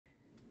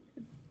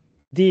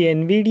The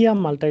NVIDIA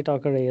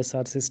MultiTalker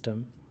ASR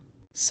system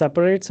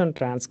separates and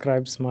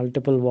transcribes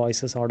multiple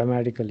voices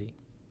automatically.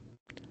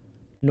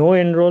 No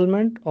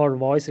enrollment or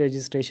voice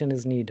registration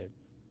is needed.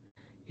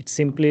 It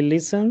simply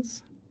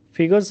listens,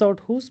 figures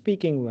out who's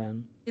speaking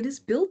when, It is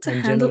built to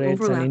and handle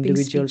generates an overlapping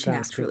individual speech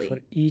transcript for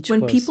naturally. each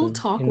When people person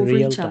talk in over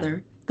real each time.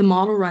 other, the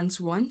model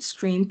runs one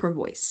stream per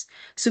voice,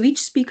 so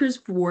each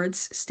speaker's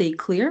words stay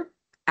clear,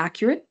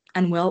 accurate,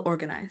 and well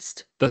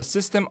organized. The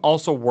system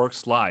also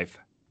works live.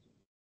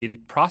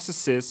 It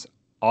processes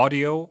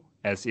audio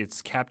as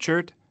it's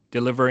captured,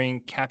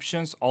 delivering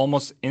captions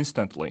almost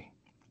instantly.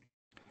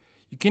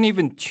 You can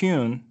even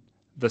tune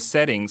the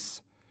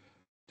settings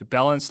to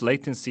balance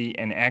latency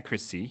and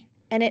accuracy,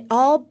 And it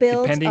all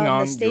builds depending on the on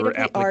your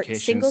state-of-the-art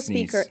application's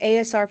single-speaker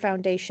needs. ASR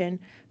foundation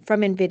from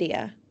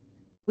NVIDIA.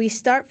 We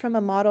start from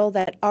a model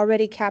that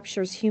already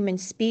captures human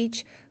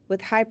speech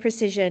with high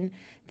precision,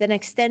 then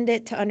extend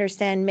it to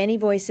understand many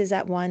voices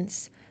at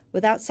once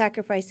without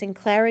sacrificing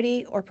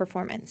clarity or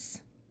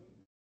performance.